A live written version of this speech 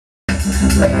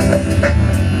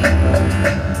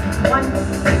One.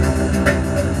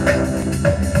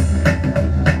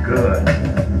 Good.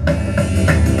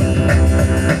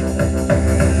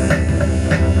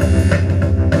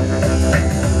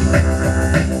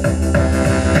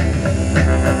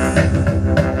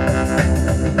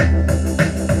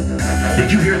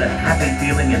 Did you hear that happy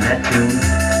feeling in that tune?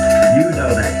 You know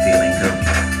that feeling, don't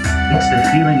you? It's the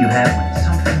feeling you have when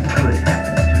something good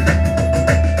happens to you.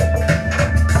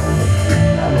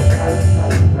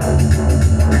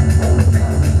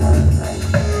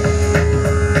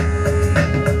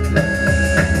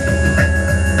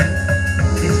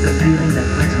 It's the feeling that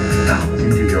puts a bounce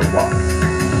into your walk,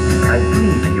 a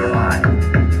gleam in your eye, a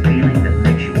feeling that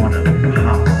makes you want to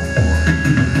hop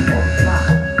or fly.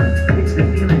 It's the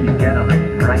feeling you get on a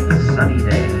bright, sunny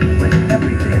day when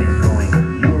everything is going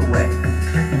your way.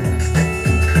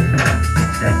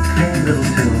 It's that thin little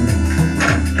tune,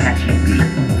 catchy beat.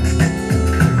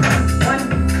 One,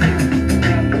 two,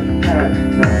 three, four.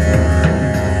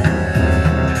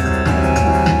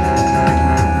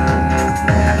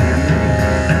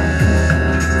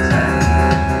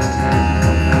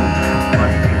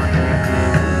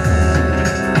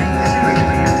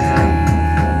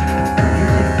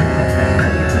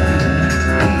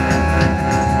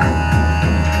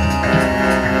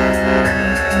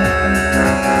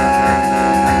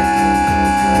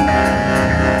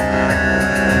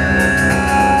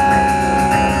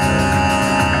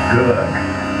 Good.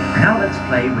 Now let's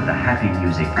play with the happy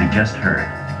music we just heard.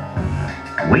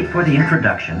 Wait for the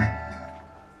introduction.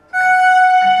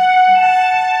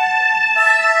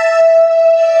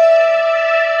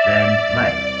 Then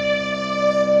play.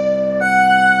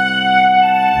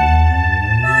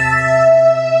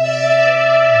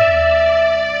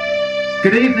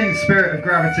 Good evening, Spirit of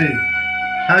Gravity.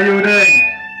 How are you all doing?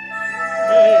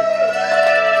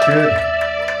 Good.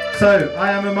 So,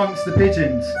 I am amongst the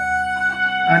pigeons.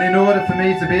 And in order for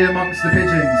me to be amongst the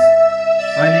pigeons,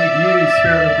 I need you,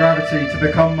 Spirit of Gravity, to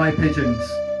become my pigeons.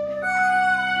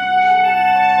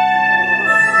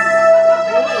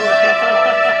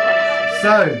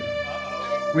 So,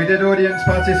 we did audience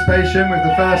participation with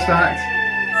the first act.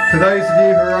 For those of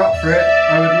you who are up for it,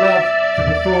 I would love to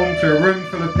perform to a room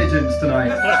full of pigeons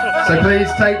tonight. So please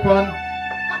take one,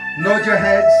 nod your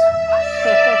heads,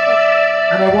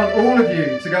 and I want all of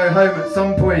you to go home at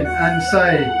some point and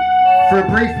say, for a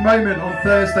brief moment on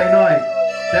Thursday night,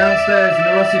 downstairs in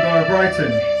the Rossi bar of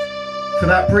Brighton, for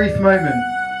that brief moment,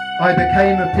 I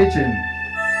became a pigeon,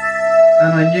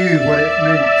 and I knew what it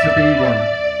meant to be one.